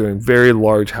anymore. We were doing very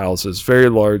large houses, very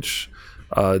large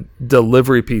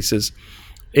delivery pieces.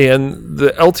 And the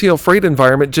LTL freight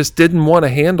environment just didn't want to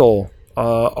handle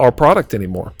our product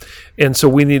anymore. And so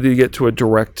we needed to get to a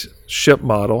direct ship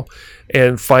model.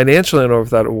 And financially, in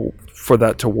order for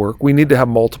that to work, we need to have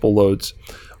multiple loads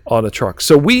on a truck.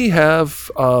 So we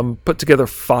have put together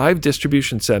 5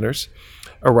 distribution centers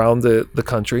around the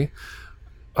country,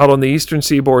 out on the eastern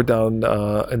seaboard, down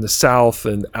in the south,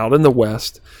 and out in the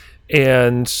west.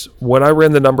 And when I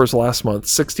ran the numbers last month,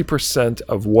 60%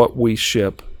 of what we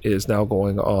ship is now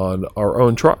going on our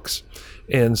own trucks.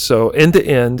 And so end to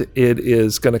end, it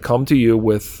is going to come to you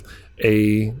with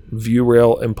a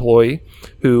Viewrail employee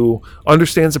who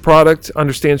understands the product,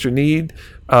 understands your need.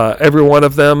 Every one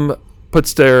of them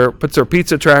puts their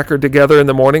pizza tracker together in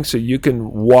the morning, so you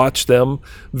can watch them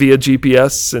via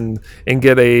GPS and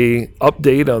get a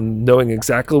update on knowing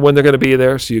exactly when they're going to be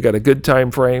there. So you got a good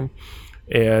time frame.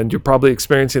 And you're probably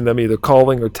experiencing them either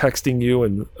calling or texting you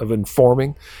and of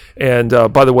informing. And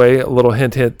by the way, a little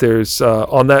hint, there's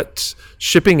on that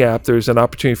shipping app, there's an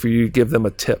opportunity for you to give them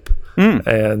a tip.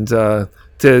 And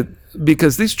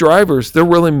because these drivers, they're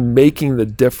really making the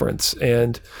difference.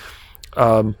 And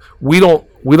we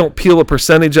don't peel a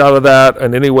percentage out of that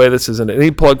in any way. This isn't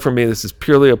any plug for me. This is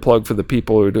purely a plug for the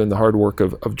people who are doing the hard work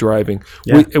of driving.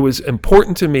 Yeah. It was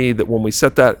important to me that when we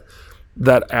set that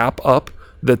app up,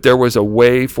 that there was a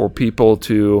way for people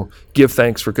to give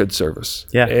thanks for good service.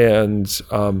 Yeah. And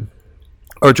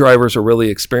our drivers are really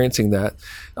experiencing that.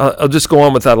 I'll just go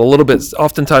on with that a little bit.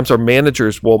 Oftentimes our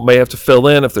managers may have to fill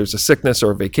in if there's a sickness or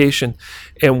a vacation.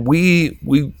 And we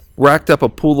racked up a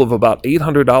pool of about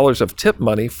 $800 of tip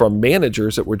money from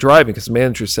managers that were driving, because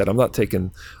managers said, I'm not going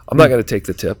to take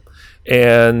the tip.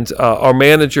 And our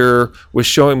manager was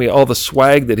showing me all the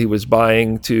swag that he was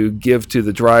buying to give to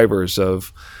the drivers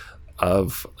of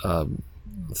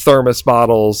thermos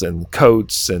bottles and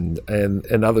coats and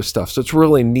other stuff. So it's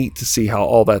really neat to see how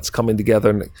all that's coming together,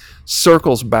 and it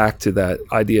circles back to that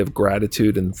idea of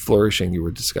gratitude and flourishing you were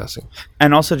discussing.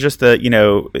 And also just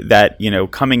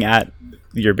coming at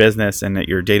your business and at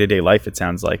your day-to-day life, it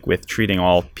sounds like, with treating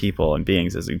all people and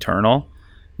beings as eternal,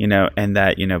 and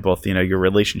that, both, your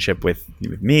relationship with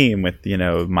me and with,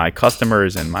 my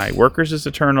customers and my workers is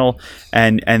eternal,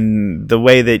 and the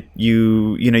way that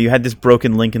you had this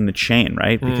broken link in the chain,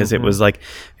 right? Because it was like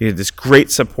you had this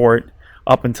great support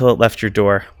up until it left your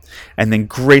door, and then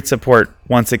great support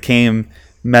once it came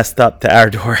messed up to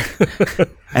our door.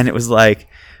 And it was like,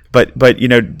 But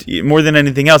more than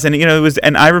anything else, and it was,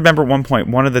 and I remember at one point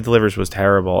one of the deliveries was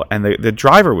terrible, and the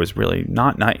driver was really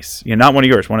not nice. Not one of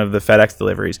yours, one of the FedEx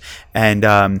deliveries, and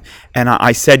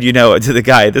I said, to the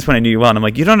guy, at this point I knew you well, and I'm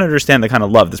like, you don't understand the kind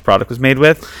of love this product was made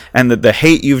with, and the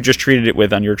hate you've just treated it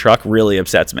with on your truck really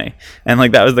upsets me. And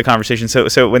like that was the conversation.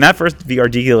 So when that first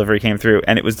VRD delivery came through,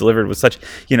 and it was delivered with such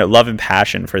love and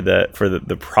passion for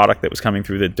the product that was coming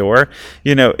through the door,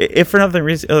 if for other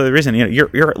reason,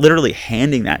 you're literally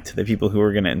handing that to the people who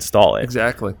are going to install it.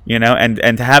 Exactly.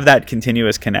 And to have that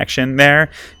continuous connection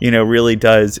there, really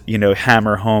does,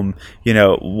 hammer home,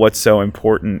 what's so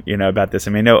important, about this.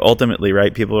 I mean, ultimately,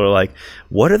 right, people are like,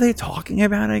 what are they talking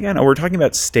about again? Oh, we're talking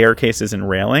about staircases and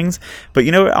railings.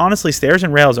 But, honestly, stairs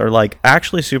and rails are like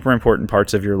actually super important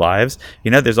parts of your lives.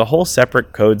 There's a whole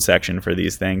separate code section for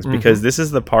these things, because this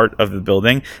is the part of the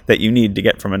building that you need to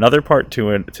get from another part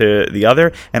to the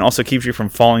other, and also keeps you from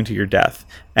falling to your death.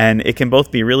 And it can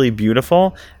both be really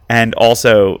beautiful and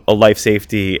also a life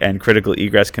safety and critical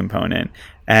egress component.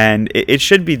 And it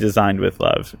should be designed with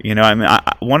love.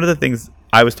 One of the things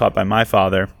I was taught by my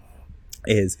father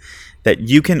is that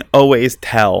you can always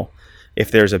tell if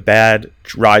there's a bad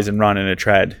rise and run in a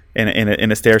tread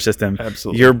in a stair system.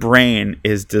 Absolutely. Your brain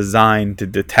is designed to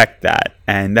detect that,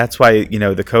 and that's why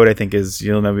the code, I think, is,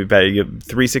 you'll know me better,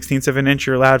 3/16 of an inch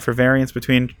you're allowed for variance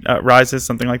between rises,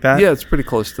 something like that. Yeah, it's pretty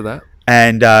close to that.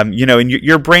 And and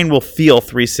your brain will feel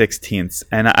 3/16,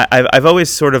 and I've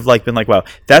always sort of been like, wow,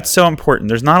 that's so important.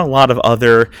 There's not a lot of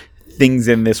other things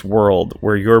in this world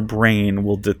where your brain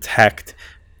will detect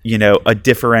a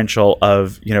differential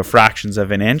of fractions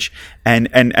of an inch, and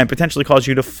potentially cause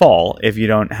you to fall if you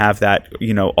don't have that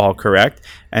all correct.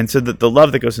 And so the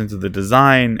love that goes into the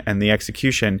design and the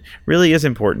execution really is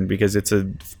important, because it's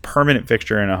a permanent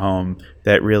fixture in a home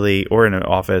that really, or in an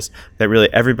office, that really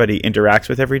everybody interacts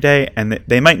with every day, and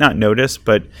they might not notice,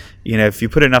 but if you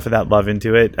put enough of that love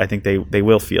into it, I think they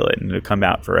will feel it, and it'll come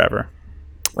out forever.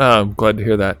 I'm glad to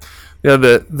hear that. Yeah,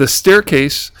 the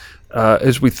staircase,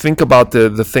 as we think about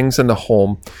the things in the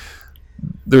home,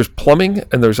 there's plumbing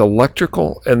and there's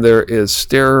electrical, and there is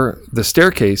the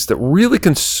staircase that really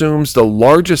consumes the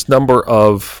largest number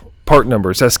of part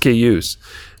numbers, SKUs.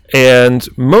 And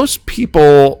most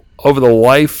people over the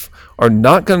life are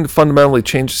not going to fundamentally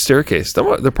change the staircase. They're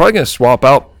probably going to swap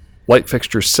out light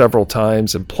fixtures several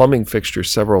times and plumbing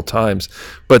fixtures several times,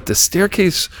 but the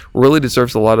staircase really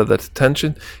deserves a lot of that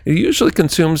attention. It usually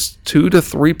consumes 2 to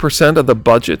 3% of the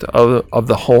budget of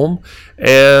the home,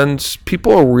 and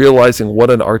people are realizing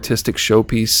what an artistic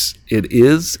showpiece it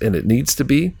is and it needs to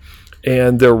be,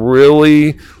 and they're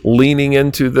really leaning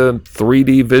into the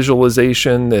 3D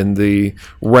visualization and the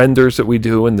renders that we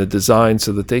do and the design,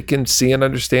 so that they can see and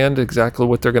understand exactly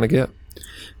what they're going to get.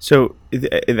 So,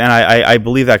 and I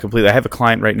believe that completely. I have a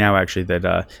client right now, actually,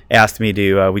 that asked me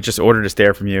to, we just ordered a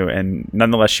stair from you, and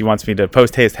nonetheless, she wants me to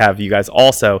post-haste have you guys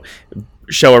also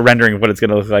show a rendering of what it's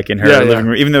going to look like in her living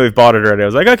room, even though we've bought it already. I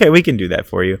was like, okay, we can do that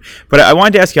for you. But I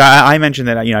wanted to ask you, I mentioned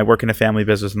that, I work in a family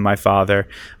business with my father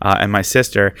and my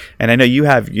sister, and I know you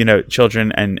have,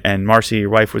 children, and Marcy, your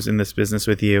wife, was in this business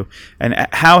with you. And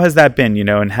how has that been,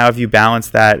 and how have you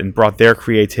balanced that and brought their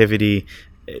creativity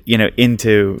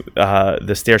into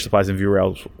the stair supplies and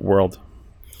Viewrail's world?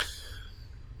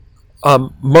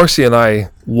 Marcy and I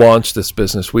launched this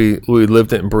business. We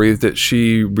lived it and breathed it.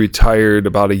 She retired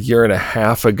about 1.5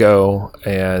 years ago,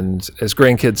 and as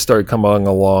grandkids started coming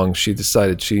along, she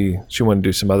decided she wanted to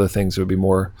do some other things that would be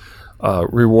more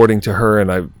rewarding to her,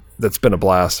 and that's been a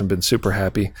blast and been super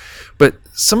happy. But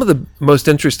some of the most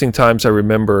interesting times I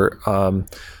remember,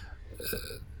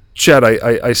 Chad,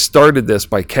 I started this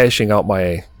by cashing out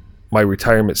my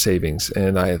retirement savings,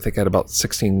 and I think I had about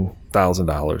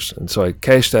 $16,000, and so I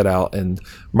cashed that out. And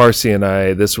Marcy and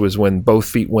I, this was when both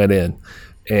feet went in,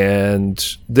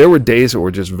 and there were days that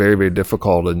were just very, very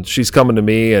difficult. And she's coming to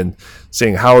me and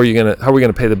saying, "How are we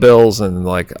gonna pay the bills?" And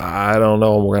I don't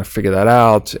know, we're gonna figure that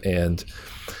out. And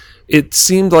it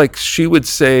seemed like she would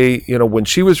say, when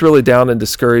she was really down and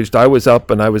discouraged, I was up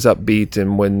and I was upbeat,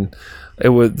 and when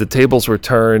the tables were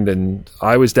turned and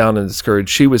I was down and discouraged,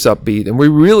 she was upbeat, and we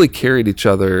really carried each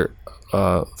other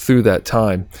through that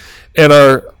time. And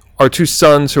our two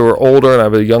sons, who are older, and I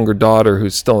have a younger daughter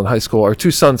who's still in high school, our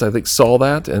two sons, I think, saw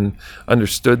that and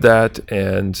understood that,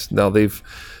 and now they've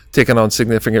taken on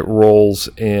significant roles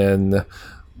in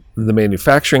the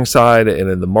manufacturing side and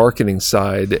in the marketing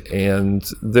side, and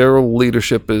their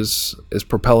leadership is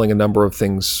propelling a number of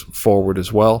things forward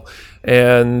as well.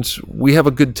 And we have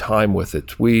a good time with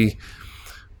it. We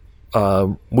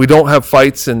don't have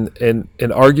fights and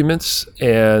arguments,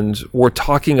 and we're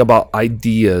talking about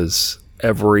ideas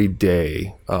every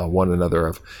day, one another,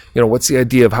 of what's the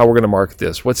idea of how we're going to market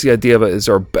this, what's the idea of is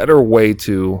there a better way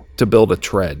to build a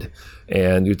tread?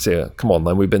 And you'd say, come on,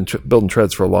 Len, we've been building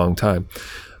treads for a long time.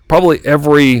 Probably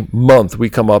every month we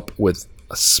come up with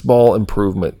a small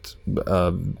improvement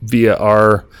via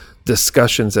our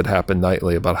discussions that happen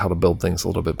nightly about how to build things a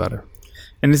little bit better.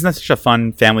 And isn't that such a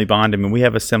fun family bond? I mean, we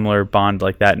have a similar bond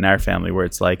like that in our family, where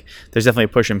it's like there's definitely a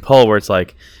push and pull, where it's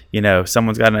like,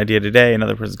 someone's got an idea today,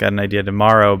 another person's got an idea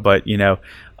tomorrow, but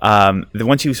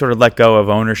once you sort of let go of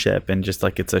ownership, and just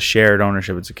like it's a shared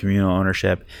ownership, it's a communal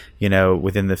ownership,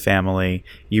 within the family,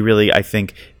 you really, I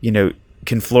think,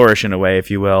 can flourish in a way,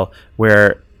 if you will,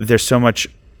 where there's so much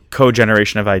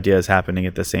co-generation of ideas happening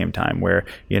at the same time, where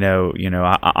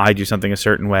I do something a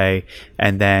certain way,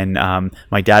 and then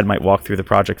my dad might walk through the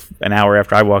project an hour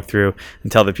after I walk through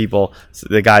and tell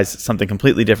the guys something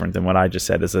completely different than what I just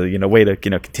said, as a way to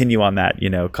continue on that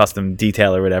custom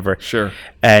detail or whatever. Sure.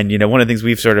 And one of the things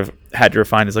we've sort of had to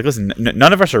refine is like, listen,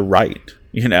 none of us are right,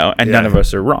 and none of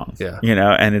us are wrong,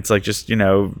 and it's like, just,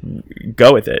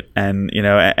 go with it. And,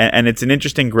 and it's an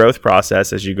interesting growth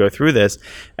process as you go through this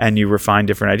and you refine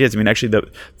different ideas. I mean, actually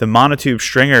the monotube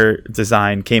stringer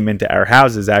design came into our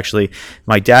houses. Actually,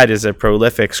 my dad is a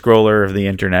prolific scroller of the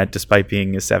internet, despite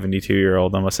being a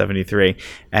 72-year-old, almost 73.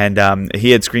 And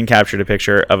he had screen captured a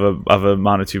picture of a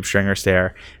monotube stringer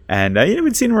stair. And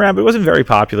we'd seen him around, but it wasn't very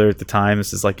popular at the time.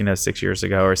 This is like, 6 years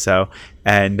ago or so.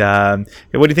 And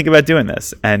what do you think about doing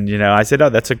this? And I said, I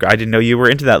didn't know you were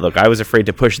into that look. I was afraid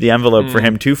to push the envelope for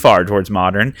him too far towards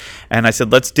modern. And I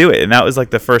said, let's do it. And that was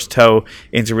like the first toe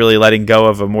into really letting go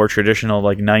of a more traditional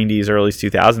like 90s, early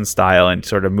 2000s style and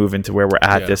sort of move into where we're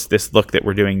at, this look that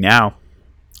we're doing now.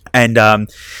 And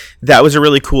that was a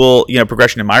really cool,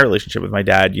 progression in my relationship with my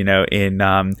dad.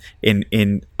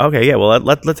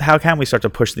 Let's how can we start to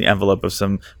push the envelope of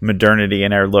some modernity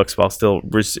in our looks while still,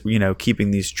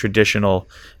 keeping these traditional,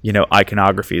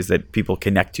 iconographies that people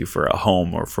connect to for a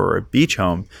home or for a beach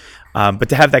home. But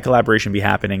to have that collaboration be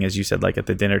happening, as you said, like at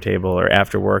the dinner table or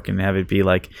after work, and have it be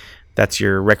like, that's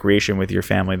your recreation with your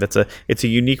family. It's a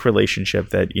unique relationship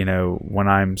that, when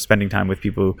I'm spending time with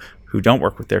people who don't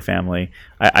work with their family,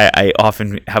 I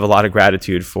often have a lot of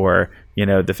gratitude for,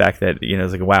 the fact that,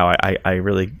 it's like, wow, I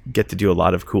really get to do a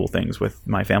lot of cool things with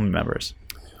my family members.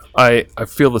 I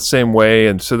feel the same way.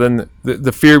 And so then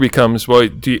the fear becomes, well,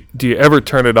 do you ever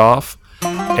turn it off?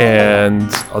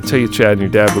 And I'll tell you, Chad, and your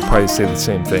dad would probably say the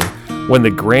same thing. When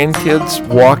the grandkids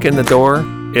walk in the door,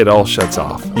 it all shuts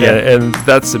off. Yeah. And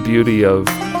that's the beauty of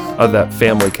that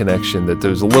family connection, that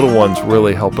those little ones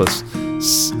really help us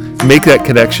make that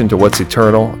connection to what's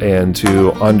eternal and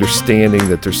to understanding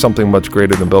that there's something much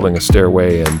greater than building a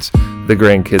stairway. And the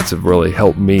grandkids have really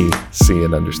helped me see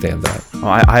and understand that. Well,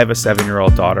 I have a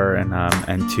 7-year-old daughter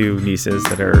and 2 nieces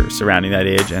that are surrounding that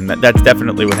age, and that's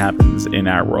definitely what happens in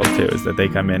our world too. Is that they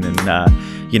come in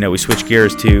and we switch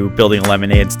gears to building a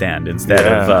lemonade stand instead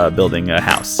of building a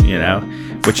house.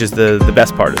 Which is the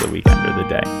best part of the weekend or the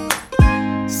day.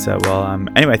 So,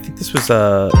 anyway, I think this was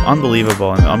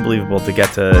unbelievable to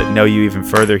get to know you even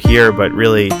further here, but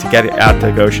really to get out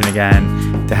to Goshen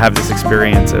again, to have this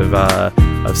experience of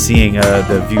seeing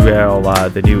the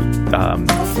Viewrail, the new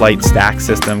flight stack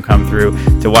system come through,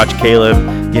 to watch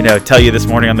Caleb, tell you this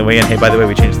morning on the way in, hey, by the way,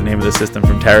 we changed the name of the system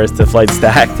from Terrace to Flight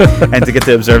Stack, and to get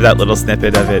to observe that little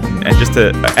snippet of it, and just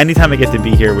to, anytime I get to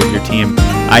be here with your team,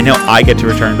 I know I get to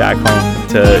return back home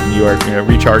to New York,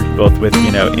 recharged both with,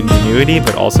 ingenuity,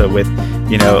 but also with,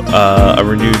 a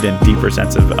renewed and deeper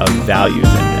sense of values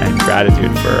and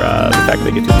gratitude for the fact that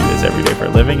I get to do this every day for a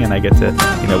living, and I get to,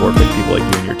 work with people like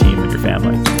you and your team and your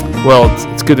family. Well,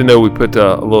 it's good to know we put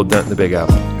a little dent in the Big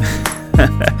Apple.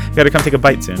 You got to come take a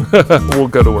bite soon. We'll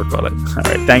go to work on it. All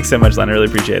right. Thanks so much, Len. I really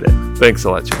appreciate it. Thanks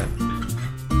a lot, Chad.